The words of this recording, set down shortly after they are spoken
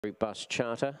Bus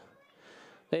Charter.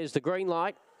 There's the green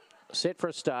light, set for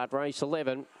a start, race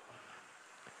 11.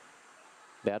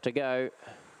 About to go.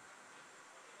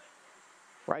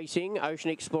 Racing, Ocean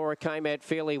Explorer came out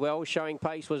fairly well. Showing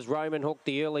pace was Roman Hook,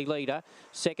 the early leader.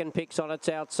 Second picks on its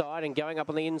outside and going up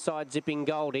on the inside, Zipping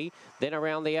Goldie. Then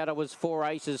around the outer was 4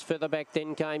 aces. Further back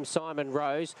then came Simon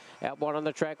Rose. Out one on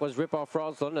the track was Rip Off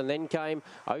Roslyn, and then came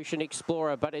Ocean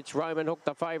Explorer. But it's Roman Hook,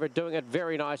 the favourite, doing it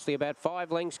very nicely. About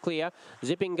 5 lengths clear.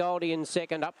 Zipping Goldie in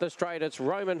second. Up the straight, it's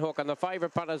Roman Hook, and the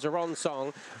favourite punters are on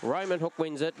song. Roman Hook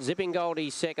wins it. Zipping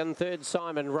Goldie second. Third,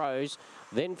 Simon Rose.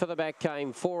 Then for the back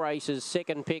came 4 aces.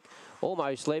 Second pick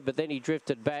almost led, but then he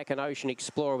drifted back, and Ocean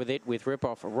Explorer with it with Rip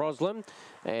Off Roslyn,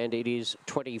 and it is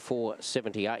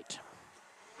 24.78.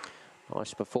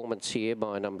 Nice performance here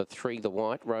by number 3, the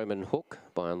white, Roman Hook,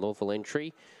 by unlawful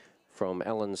entry from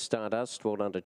Alan Stardust. Well done to